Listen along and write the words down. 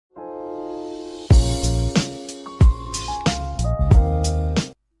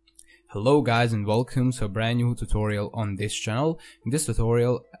Hello guys and welcome to a brand new tutorial on this channel. In this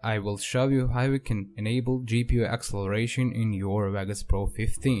tutorial I will show you how you can enable GPU acceleration in your Vegas Pro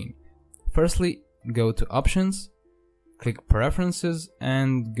 15. Firstly, go to Options, click Preferences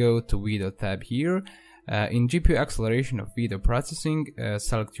and go to Video tab here. In GPU acceleration of video processing,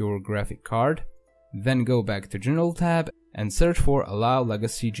 select your graphic card, then go back to General tab and search for Allow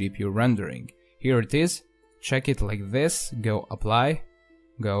Legacy GPU Rendering. Here it is, check it like this, go Apply,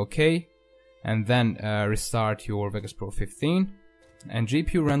 go OK, and then restart your Vegas Pro 15 and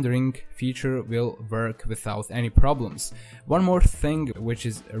GPU rendering feature will work without any problems. One more thing which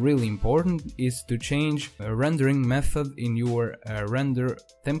is really important is to change a rendering method in your render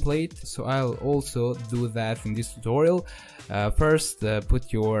template, so I'll also do that in this tutorial. First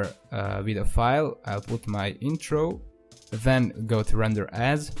put your video file, I'll put my intro, then go to Render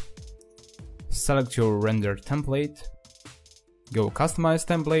As, select your render template, go Customize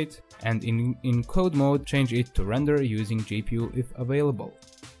Template, and in code mode change it to render using GPU if available.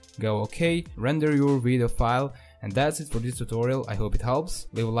 Go OK, render your video file, and that's it for this tutorial. I hope it helps.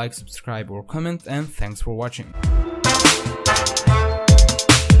 Leave a like, subscribe or comment, and thanks for watching.